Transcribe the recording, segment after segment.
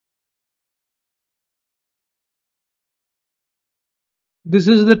This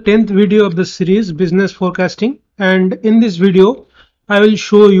is the 10th video of the series Business Forecasting, and in this video I will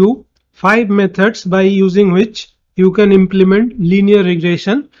show you 5 methods by using which you can implement linear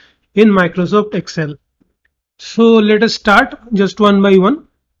regression in Microsoft Excel. So let us start just one by one.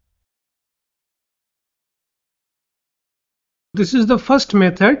 This is the first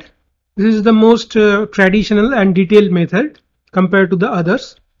method. This is the most traditional and detailed method compared to the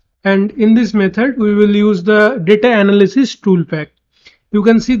others, and in this method we will use the data analysis TOOLPACK. You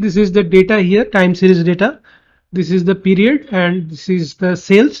can see this is the data here, time series data. This is the period and this is the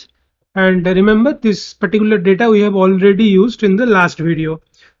sales. And remember, this particular data we have already used in the last video.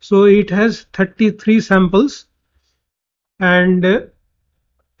 So it has 33 samples, and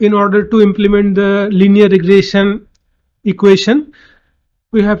in order to implement the linear regression equation,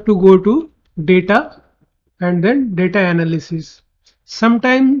 we have to go to data and then data analysis.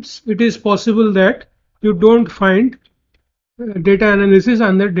 Sometimes it is possible that you don't find data analysis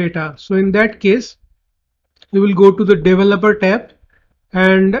under data. So in that case, you will go to the developer tab,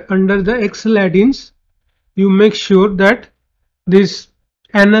 and under the Excel add-ins, you make sure that this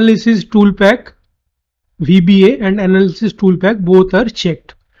analysis TOOLPACK VBA and analysis TOOLPACK both are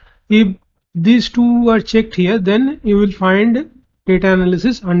checked. If these two are checked here, then you will find data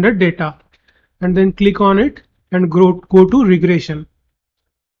analysis under data, and then click on it and go to regression.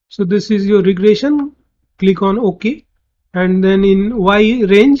 So this is your regression. Click on OK. And then in Y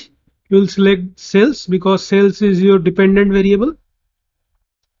range, you will select sales because sales is your dependent variable.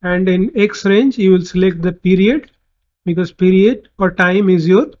 And in X range, you will select the period because period or time is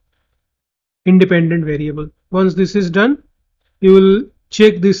your independent variable. Once this is done, you will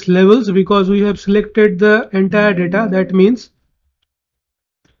check these levels because we have selected the entire data. That means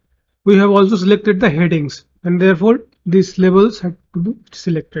we have also selected the headings, and therefore these levels have to be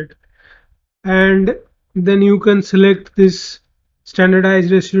selected. And then you can select this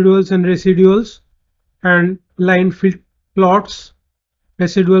standardized residuals and line fit plots,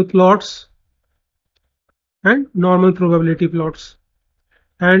 residual plots, and normal probability plots.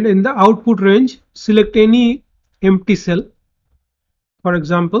 And in the output range, select any empty cell. For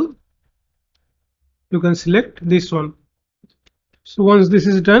example, you can select this one. So once this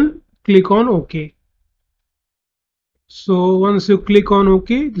is done, click on OK. So once you click on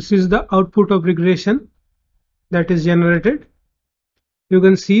OK, this is the output of regression that is generated. You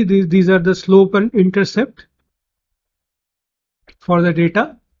can see these are the slope and intercept for the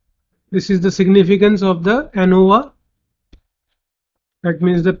data. This is the significance of the ANOVA. That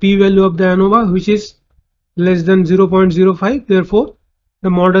means the p-value of the ANOVA, which is less than 0.05. Therefore, the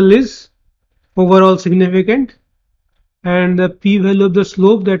model is overall significant. And the p-value of the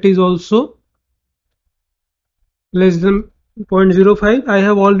slope, that is also less than 0.05. I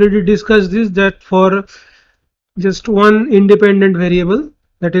have already discussed this, that for just one independent variable,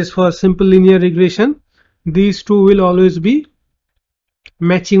 that is for simple linear regression, these two will always be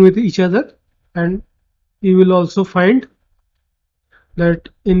matching with each other, and you will also find that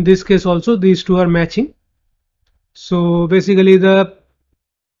in this case also these two are matching. So basically the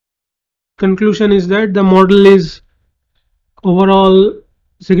conclusion is that the model is overall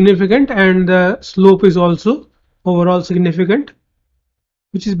significant and the slope is also overall significant,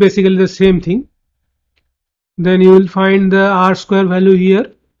 which is basically the same thing. Then you will find the R-square value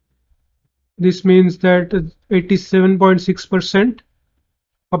here. This means that 87.6%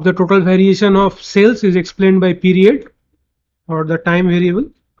 of the total variation of sales is explained by period or the time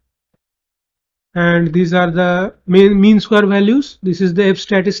variable. And these are the mean square values. This is the F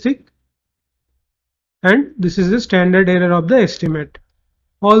statistic, and this is the standard error of the estimate.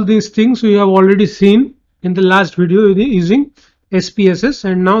 All these things we have already seen in the last video using SPSS,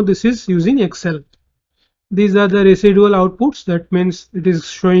 and now this is using Excel. These are the residual outputs. That means it is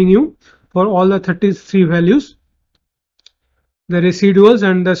showing you for all the 33 values, the residuals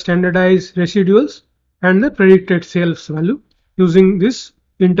and the standardized residuals and the predicted sales value using this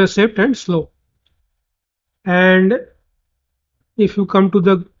intercept and slope. And if you come to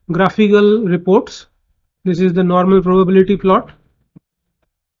the graphical reports, this is the normal probability plot.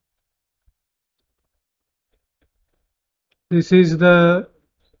 This is the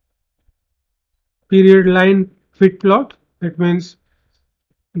period line fit plot. That means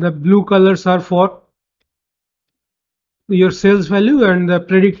the blue colors are for your sales value, and the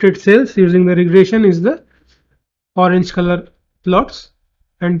predicted sales using the regression is the orange color plots,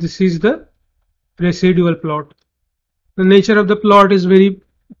 and this is the residual plot. The nature of the plot is very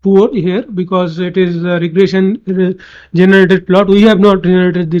poor here because it is a regression generated plot. We have not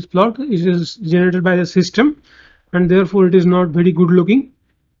generated this plot. It is generated by the system, and therefore it is not very good looking.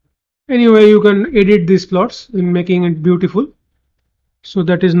 Anyway, you can edit these plots in making it beautiful. So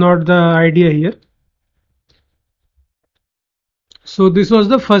that is not the idea here. So this was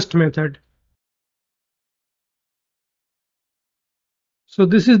the first method. So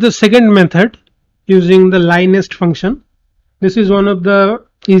this is the second method using the LINEST function. This is one of the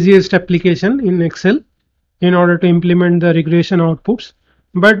easiest application in Excel in order to implement the regression outputs.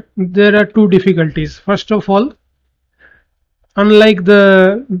 But there are two difficulties. First of all, unlike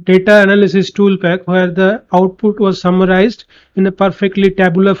the data analysis TOOLPACK where the output was summarized in a perfectly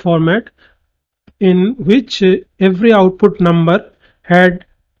tabular format in which every output number had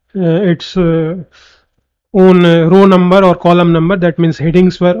its own row number or column number, that means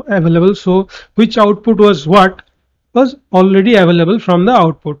headings were available, so which output was what was already available from the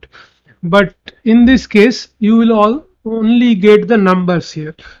output. But in this case you will only get the numbers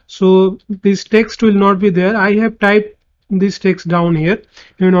here, so this text will not be there. I have typed this text down here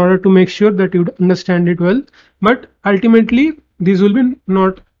in order to make sure that you understand it well, but ultimately these will be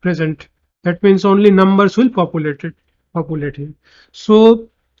not present. That means only numbers will populate here. So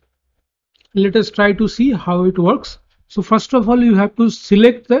let us try to see how it works. So first of all, you have to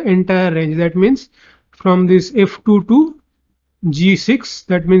select the entire range. That means from this F2 to G6,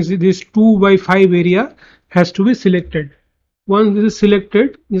 that means this 2 by 5 area has to be selected. Once this is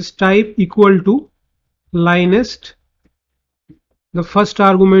selected, this type equal to LINEST. The first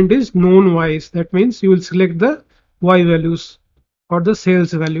argument is known y's. That means you will select the y values or the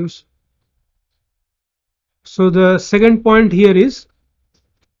sales values. So the second point here is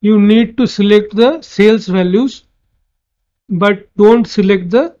you need to select the sales values, but don't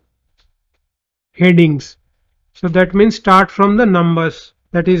select the headings. So that means start from the numbers,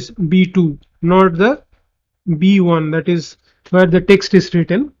 that is B2, not the B1, that is where the text is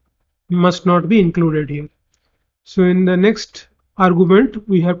written, must not be included here. So in the next argument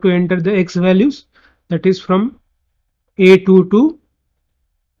we have to enter the x values, that is from A2 to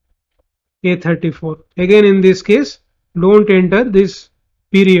A34. Again in this case don't enter this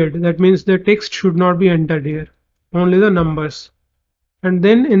period, that means the text should not be entered here, only the numbers. And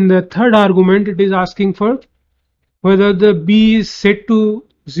then in the third argument it is asking for whether the b is set to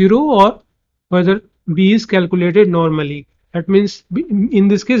 0 or whether b is calculated normally. That means in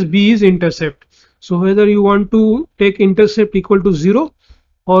this case b is intercept, so whether you want to take intercept equal to 0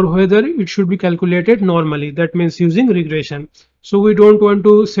 or whether it should be calculated normally, that means using regression. So we don't want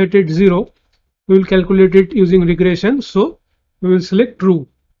to set it 0, we will calculate it using regression, so we will select true.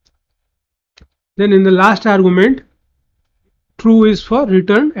 Then in the last argument, true is for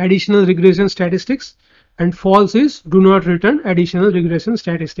return additional regression statistics and false is do not return additional regression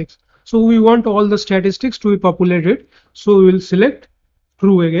statistics. So we want all the statistics to be populated, so we will select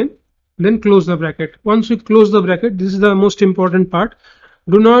true again, then close the bracket. Once we close the bracket, this is the most important part,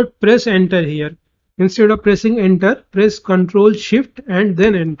 do not press enter here. Instead of pressing enter, press Ctrl Shift and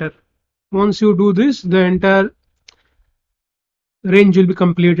then enter. Once you do this, the entire range will be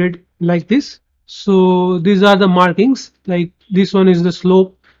completed like this. So these are the markings, like this one is the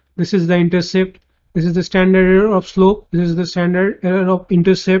slope, this is the intercept, this is the standard error of slope, this is the standard error of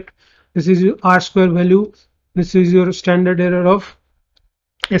intercept, this is your R-square value, this is your standard error of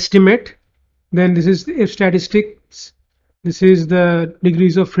estimate, then this is the F statistics, this is the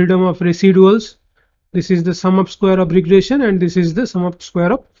degrees of freedom of residuals, this is the sum of square of regression, and this is the sum of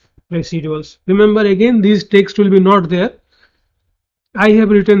square of residuals. Remember again, these text will be not there. I have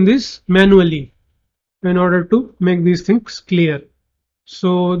written this manually in order to make these things clear.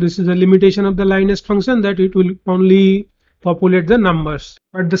 So this is the limitation of the LINEST function, that it will only populate the numbers,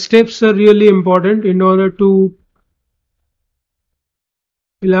 but the steps are really important. In order to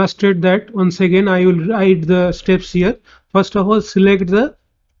illustrate that, once again I will write the steps here. First of all, select the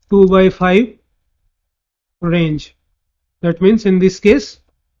 2 by 5 range, that means in this case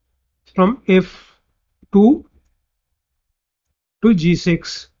from F2 to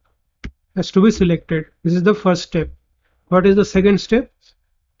G6 has to be selected. This is the first step. What is the second step?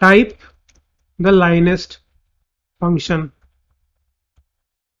 Type the LINEST function.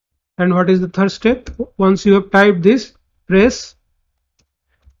 And what is the third step? Once you have typed this, press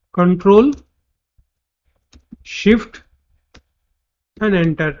Ctrl Shift and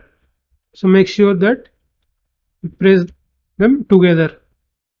enter. So make sure that you press them together.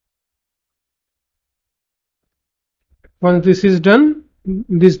 Once this is done,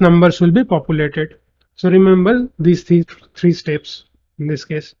 these numbers will be populated. So remember these three steps in this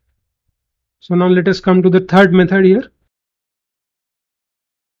case. So now let us come to the third method here.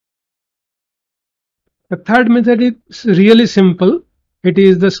 The third method is really simple. It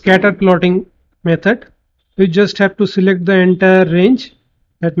is the scatter plotting method. You just have to select the entire range,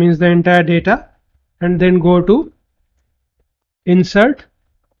 that means the entire data, and then go to insert,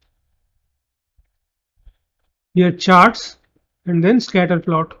 here charts, and then scatter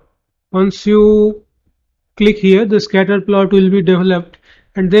plot. Once you click here, the scatter plot will be developed,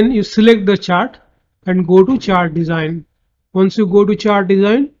 and then you select the chart and go to chart design. Once you go to chart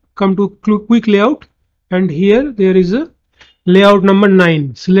design, come to quick layout, and here there is a layout number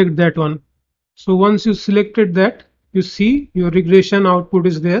 9. Select that one. So once you selected that, you see your regression output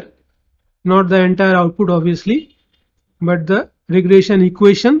is there. Not the entire output obviously, but the regression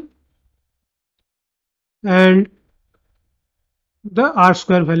equation and the R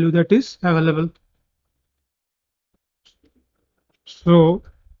square value that is available. So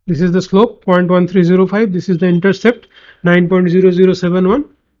this is the slope 0.1305, this is the intercept 9.0071,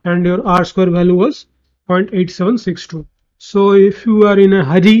 and your R square value was 0.8762. So if you are in a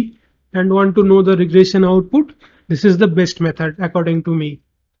hurry and want to know the regression output, this is the best method according to me.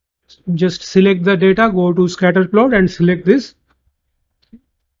 Just select the data, go to scatter plot and select this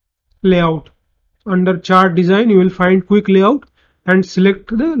layout. Under chart design you will find quick layout and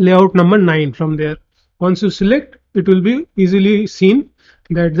select the layout number 9 from there. Once you select, it will be easily seen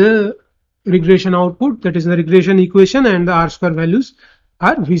that the regression output, that is the regression equation, and the R square values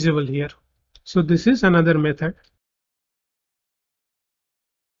are visible here. So this is another method.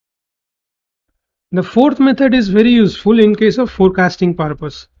 The fourth method is very useful in case of forecasting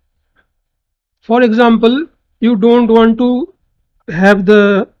purpose. For example, you don't want to have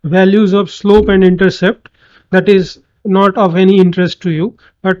the values of slope and intercept, that is not of any interest to you,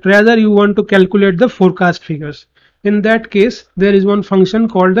 but rather you want to calculate the forecast figures. In that case, there is one function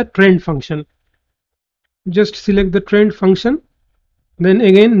called the trend function. Just select the trend function, then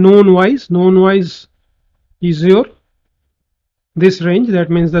again known wise is your this range,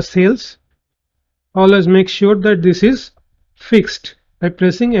 that means the sales. Always make sure that this is fixed by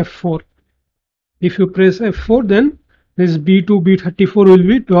pressing F4. If you press F4, then this B2 B34 will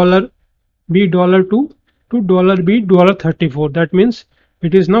be $B $2 to $B $34. That means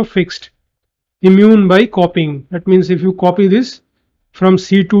it is now fixed. Immune by copying. That means if you copy this from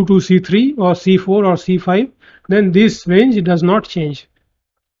C2 to C3 or C4 or C5, then this range does not change.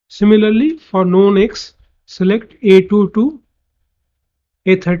 Similarly, for known X, select A2 to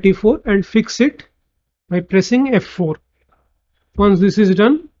A34 and fix it by pressing F4. Once this is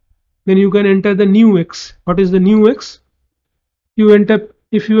done, then you can enter the new X. What is the new X?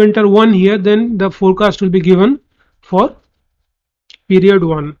 If you enter 1 here, then the forecast will be given for period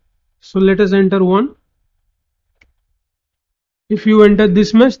 1. So let us enter 1. If you enter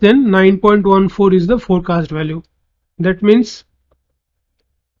this much, then 9.14 is the forecast value. That means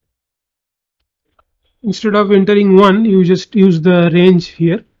instead of entering 1, you just use the range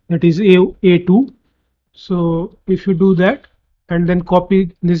here, that is A2. So if you do that and then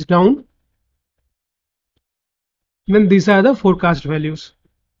copy this down, then these are the forecast values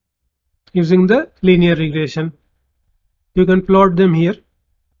using the linear regression. You can plot them here.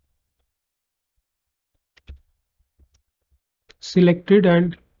 Selected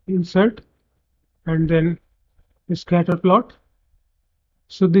and insert, and then scatter plot.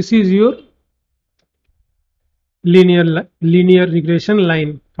 So this is your linear regression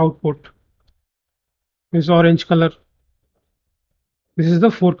line output. This orange color. This is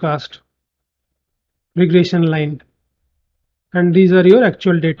the forecast regression line, and these are your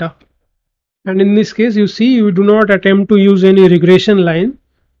actual data. And in this case, you see, we do not attempt to use any regression line.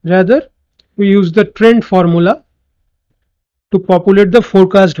 Rather, we use the trend formula to populate the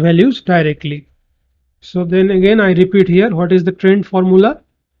forecast values directly. So then again, I repeat here, what is the trend formula?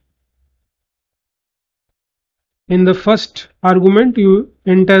 In the first argument, you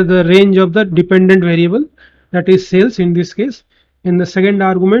enter the range of the dependent variable, that is sales in this case. In the second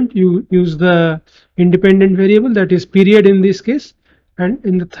argument, you use the independent variable, that is period in this case. And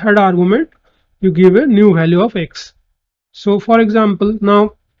in the third argument, you give a new value of X. So for example,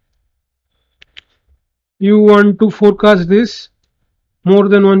 now you want to forecast this more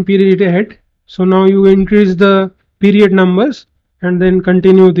than one period ahead. So now you increase the period numbers and then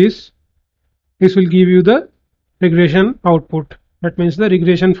continue this. This will give you the regression output. That means the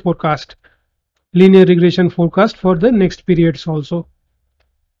regression forecast, linear regression forecast for the next periods also.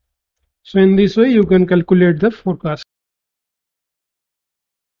 So in this way you can calculate the forecast.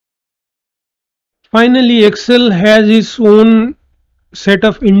 Finally, Excel has its own set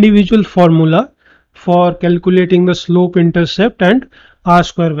of individual formula for calculating the slope, intercept and R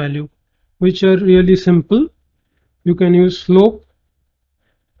square value, which are really simple. You can use slope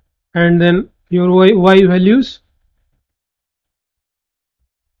and then your y values,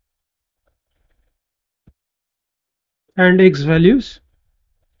 and x values,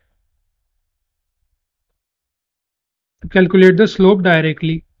 to calculate the slope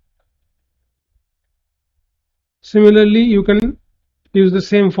directly. Similarly, you can use the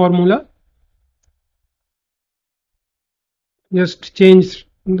same formula, just change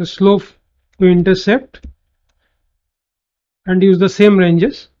the slope to intercept and use the same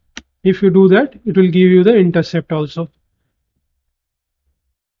ranges. If you do that, it will give you the intercept also.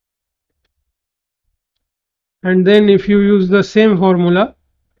 And then if you use the same formula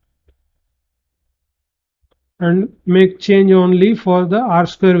and make change only for the r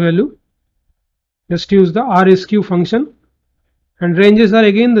square value, just use the RSQ function, and ranges are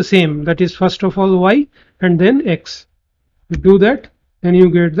again the same, that is first of all y and then x. You do that, then you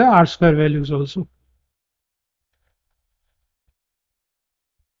get the r square values also.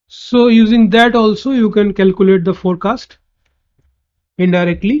 So using that also you can calculate the forecast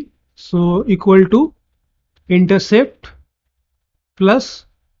indirectly. So equal to intercept plus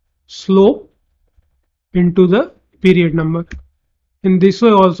slope into the period number. In this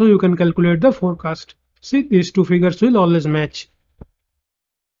way also you can calculate the forecast. See, these two figures will always match.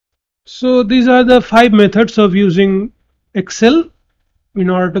 So these are the 5 methods of using Excel in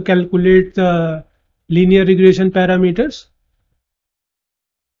order to calculate the linear regression parameters.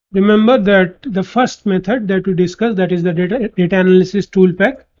 Remember that the first method that we discussed, that is the data analysis tool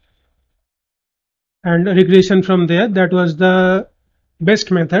pack and regression from there, that was the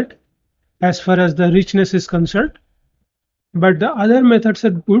best method as far as the richness is concerned. But the other methods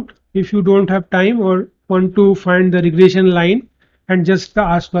are good if you don't have time or want to find the regression line and just the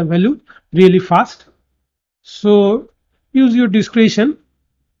R square value really fast. So use your discretion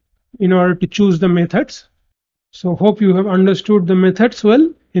in order to choose the methods. So hope you have understood the methods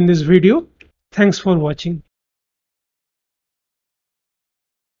well in this video. Thanks for watching.